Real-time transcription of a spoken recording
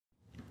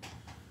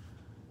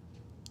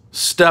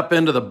Step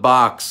into the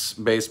box,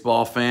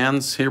 baseball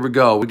fans. Here we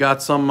go. We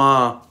got some,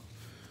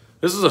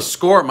 this is a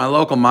score at my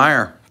local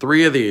Meijer.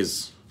 3 of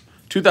these.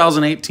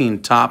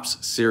 2018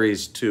 Topps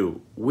Series 2.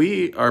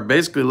 We are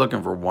basically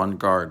looking for one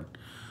card.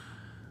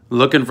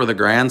 Looking for the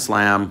Grand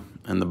Slam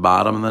in the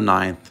bottom of the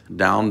 9th.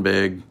 Down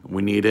big.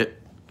 We need it.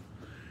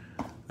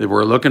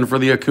 We're looking for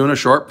the Acuna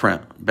short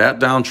print. Bat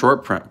down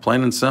short print.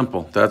 Plain and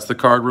simple. That's the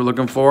card we're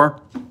looking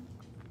for.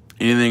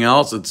 Anything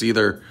else, it's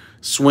either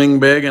swing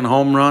big and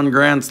home run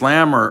Grand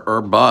Slam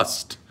or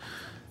bust.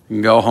 You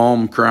can go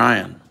home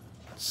crying.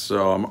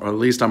 So at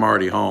least I'm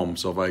already home.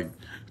 So if I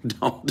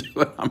don't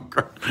do it, I'm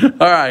crying.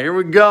 All right, here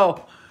we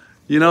go.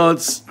 You know,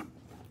 it's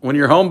when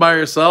you're home by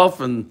yourself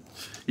and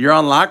you're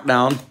on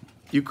lockdown,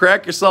 you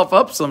crack yourself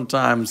up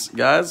sometimes,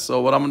 guys.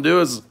 So what I'm going to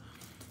do is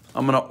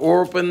I'm going to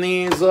open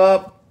these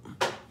up.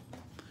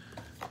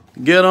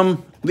 Get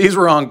them. These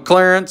were on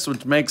clearance,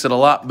 which makes it a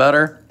lot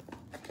better.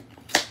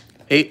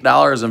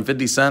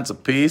 $8.50 a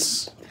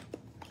piece.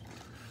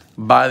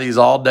 Buy these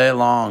all day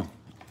long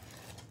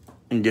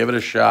and give it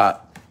a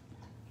shot.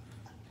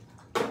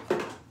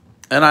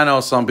 And I know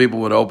some people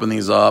would open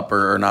these up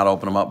or not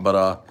open them up,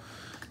 but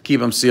keep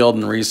them sealed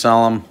and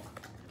resell them.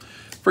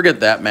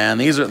 Forget that, man.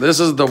 This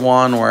is the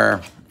one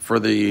where for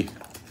the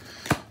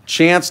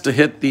chance to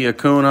hit the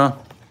Acuna,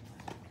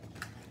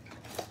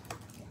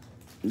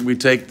 we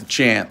take the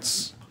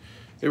chance.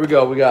 Here we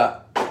go. We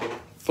got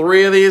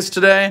 3 of these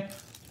today.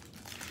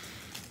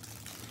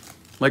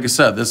 Like I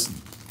said, this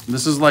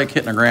is like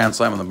hitting a Grand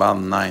Slam in the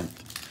bottom of the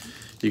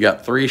 9th. You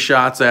got 3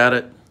 shots at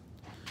it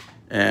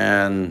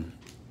and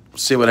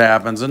see what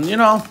happens. And, you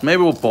know,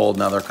 maybe we'll pull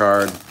another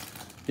card.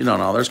 You don't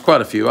know. There's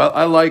quite a few.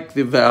 I like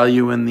the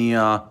value in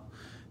the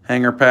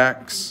hanger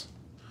packs.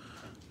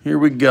 Here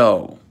we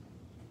go.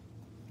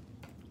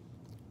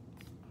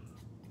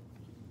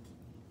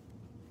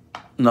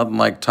 Nothing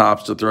like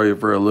Topps to throw you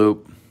for a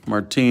loop.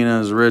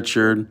 Martinez,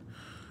 Richard.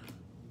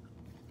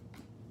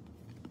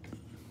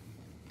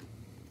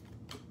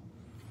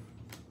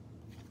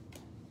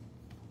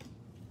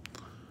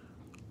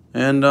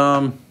 And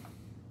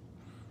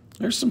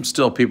there's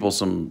still people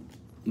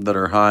that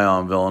are high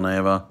on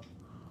Villanueva.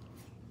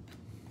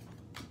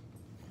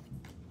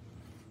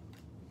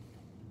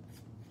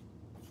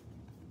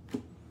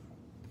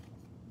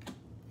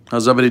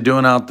 How's everybody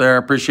doing out there?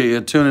 Appreciate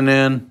you tuning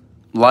in.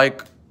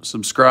 Like,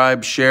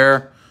 subscribe,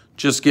 share.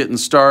 Just getting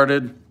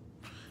started.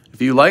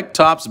 If you like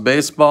Topps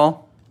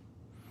baseball,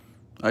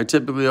 I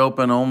typically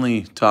open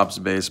only Topps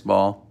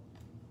baseball.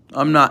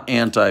 I'm not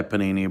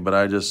anti-Panini, but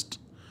I just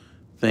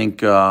think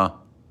the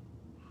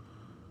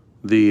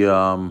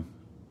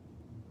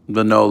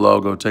no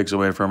logo takes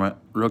away from it.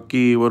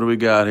 Rookie, what do we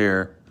got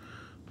here?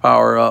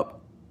 Power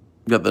up.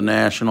 Got the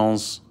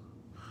Nationals.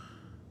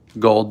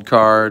 Gold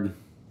card.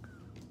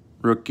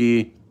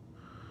 Rookie.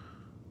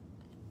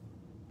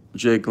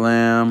 Jake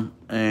Lamb.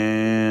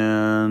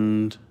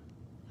 And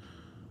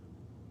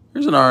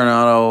here's an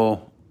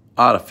Arenado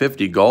out of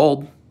 50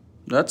 gold.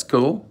 That's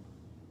cool.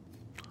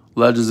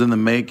 Legends in the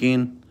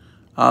making.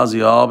 Ozzy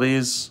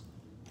Albies.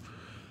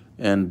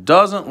 And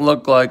doesn't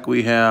look like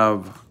we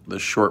have the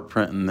short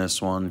print in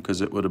this one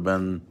because it would have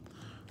been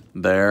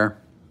there.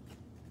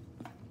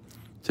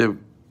 So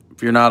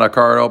if you're not a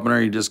card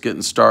opener, you're just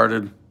getting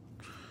started.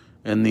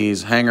 In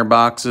these hanger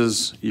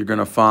boxes, you're going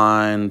to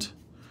find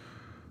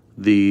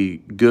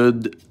the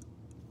good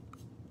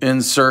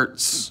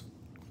inserts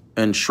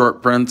and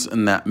short prints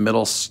in that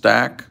middle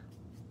stack.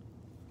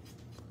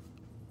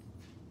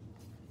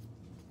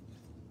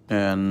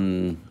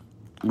 And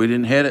we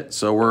didn't hit it,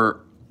 so we're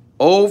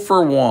 0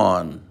 for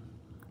 1.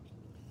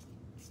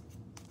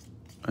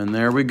 And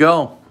there we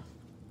go.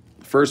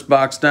 First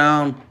box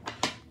down.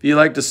 If you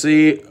like to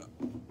see,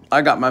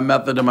 I got my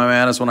method to my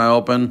madness when I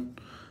open.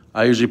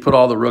 I usually put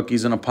all the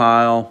rookies in a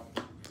pile,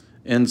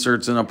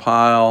 inserts in a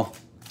pile,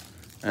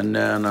 and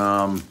then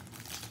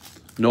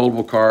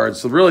notable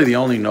cards. So really the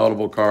only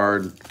notable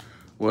card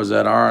was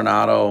that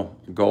Arenado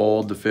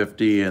Gold, the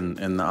 50, and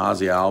the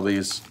Ozzy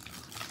Albies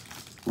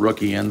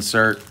rookie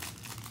insert.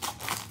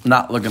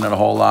 Not looking at a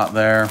whole lot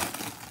there.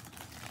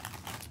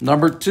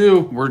 Number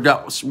 2, we've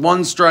got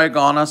 1 strike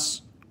on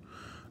us.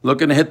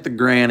 Looking to hit the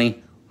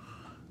granny.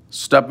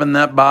 Step in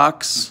that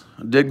box.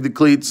 Dig the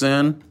cleats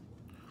in.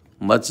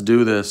 Let's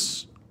do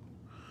this.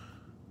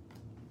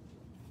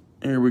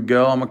 Here we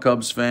go. I'm a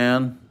Cubs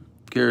fan.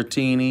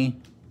 Caratini.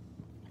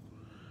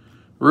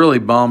 Really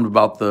bummed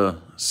about the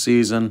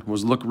season.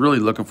 Was really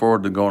looking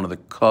forward to going to the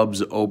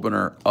Cubs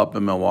opener up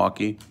in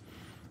Milwaukee.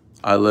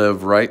 I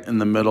live right in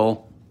the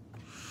middle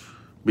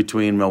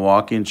between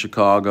Milwaukee and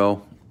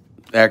Chicago.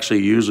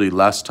 Actually, usually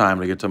less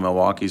time to get to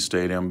Milwaukee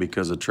Stadium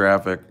because of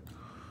traffic.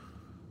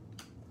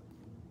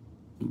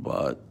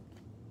 But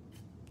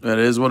it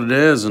is what it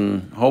is,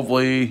 and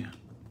hopefully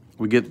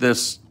we get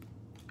this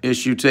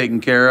issue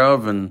taken care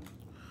of, and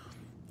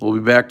we'll be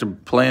back to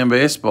playing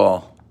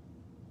baseball.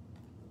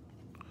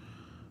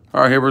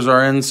 All right, here was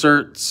our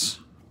inserts.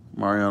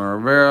 Mariano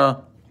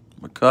Rivera,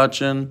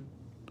 McCutchen,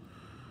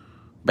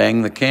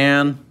 Bang the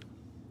Can.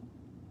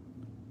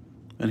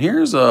 And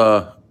here's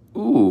a,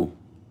 ooh,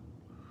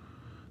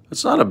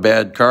 It's not a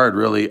bad card,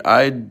 really.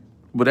 I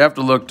would have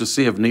to look to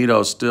see if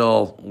Nito's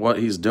still what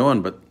he's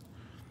doing, but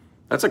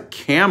that's a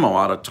camo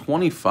out of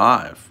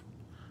 25.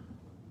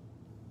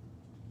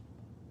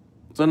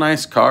 It's a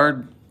nice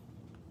card.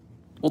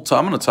 Well,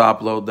 I'm going to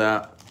top load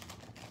that.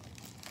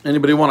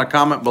 Anybody want to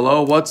comment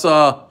below? What's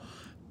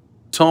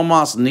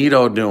Tomas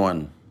Nito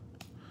doing?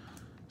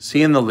 Is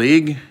he in the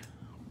league?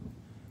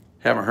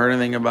 Haven't heard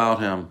anything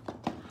about him.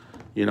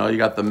 You know, you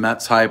got the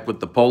Mets hype with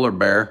the polar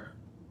bear.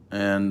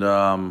 And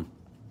I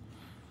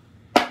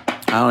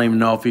don't even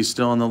know if he's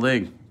still in the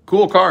league.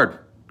 Cool card.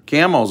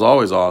 Camo's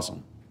always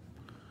awesome.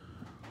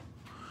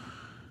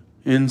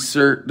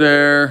 Insert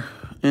there.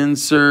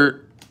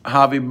 Insert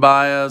Javi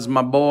Baez,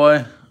 my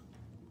boy.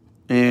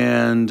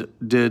 And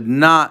did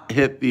not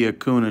hit the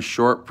Acuna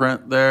short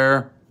print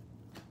there,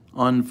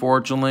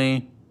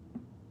 unfortunately.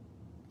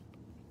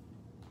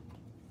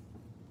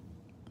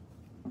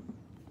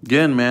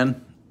 Again,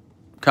 man,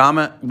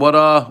 comment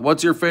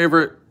what's your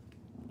favorite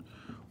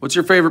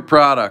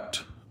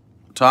product?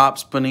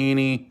 Topps,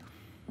 Panini.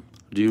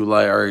 Do you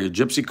like, are you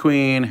Gypsy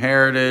Queen,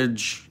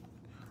 Heritage?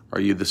 Are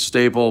you the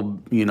staple,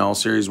 you know,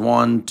 Series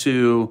 1,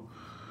 2,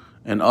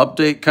 an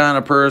update kind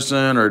of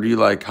person, or do you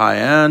like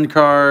high-end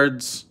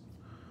cards?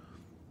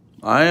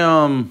 I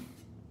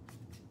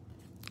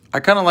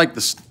kind of like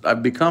this.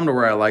 I've become to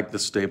where I like the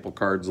staple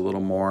cards a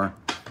little more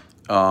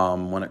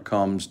when it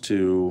comes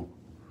to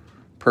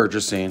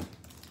purchasing.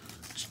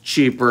 It's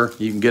cheaper.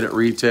 You can get it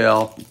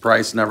retail.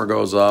 Price never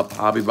goes up.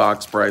 Hobby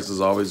box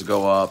prices always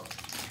go up.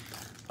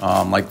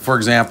 Like, for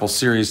example,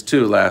 Series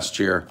 2 last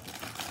year.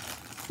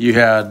 You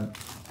had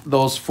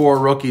those 4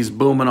 rookies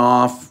booming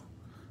off,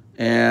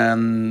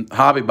 and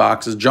hobby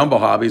boxes, jumbo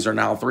hobbies, are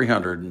now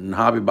 300, and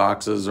hobby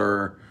boxes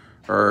are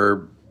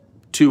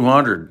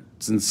 200.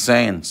 It's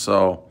insane.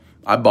 So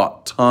I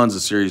bought tons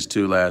of Series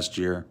 2 last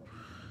year.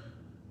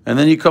 And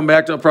then you come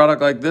back to a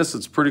product like this.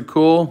 It's pretty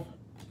cool.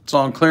 It's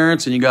on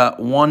clearance, and you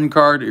got one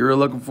card that you're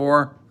looking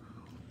for.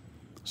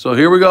 So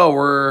here we go.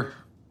 We're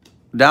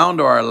down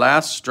to our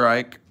last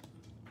strike.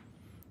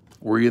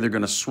 We're either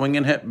going to swing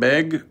and hit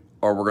big,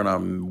 or we're going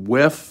to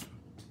whiff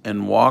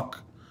and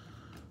walk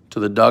to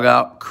the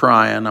dugout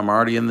crying. I'm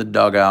already in the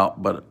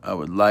dugout, but I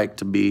would like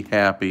to be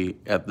happy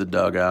at the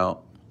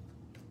dugout.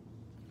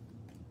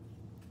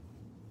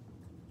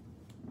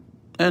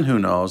 And who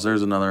knows?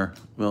 There's another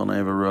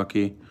Villanova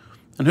rookie.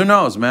 And who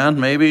knows, man?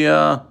 Maybe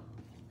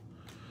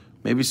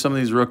maybe some of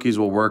these rookies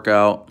will work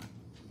out.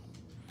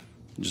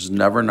 You just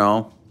never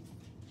know.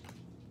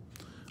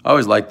 I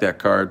always liked that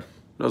card.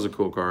 That was a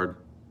cool card.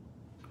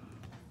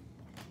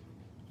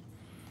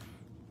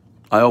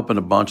 I opened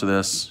a bunch of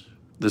this.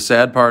 The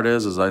sad part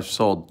is I've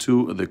sold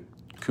 2 of the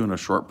Acuna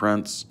short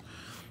prints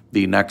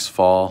the next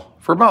fall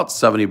for about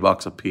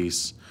 $70 a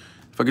piece.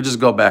 If I could just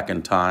go back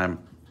in time,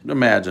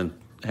 imagine.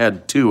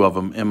 Had 2 of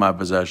them in my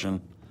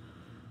possession.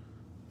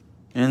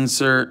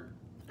 Insert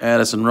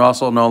Addison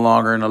Russell, no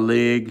longer in the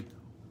league.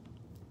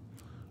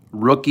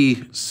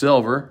 Rookie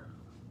silver.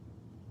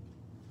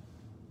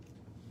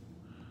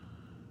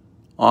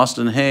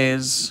 Austin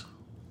Hayes.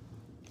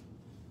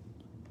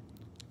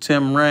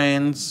 Tim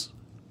Raines.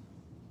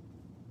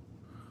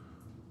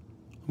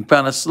 I'm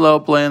kind of slow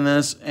playing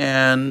this,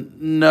 and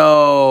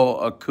no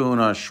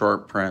Acuna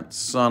short print.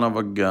 Son of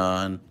a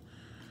gun.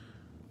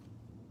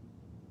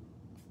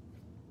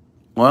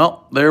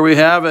 Well, there we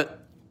have it.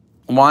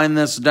 Wind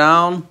this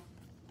down.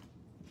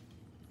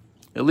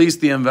 At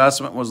least the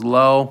investment was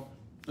low.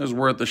 It was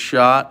worth a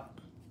shot.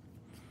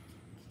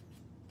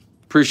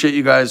 Appreciate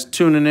you guys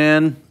tuning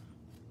in.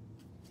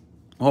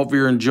 Hope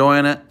you're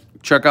enjoying it.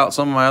 Check out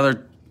some of my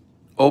other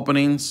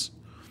openings.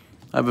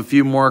 I have a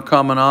few more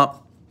coming up.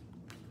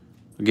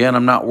 Again,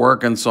 I'm not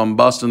working, so I'm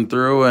busting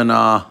through. And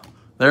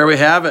there we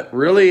have it.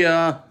 Really,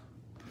 not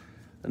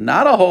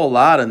a whole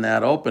lot in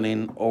that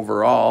opening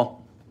overall.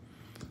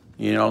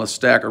 You know, a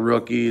stack of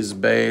rookies,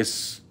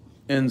 base,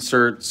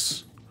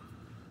 inserts,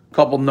 a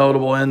couple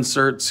notable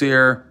inserts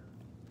here.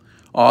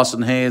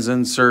 Austin Hayes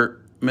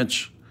insert,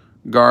 Mitch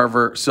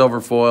Garver, silver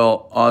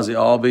foil, Ozzie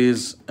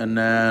Albies, and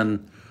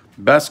then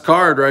best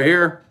card right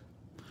here,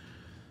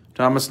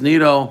 Tomas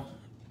Nito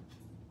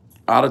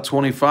out of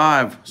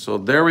 25. So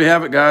there we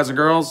have it, guys and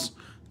girls.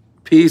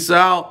 Peace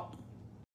out.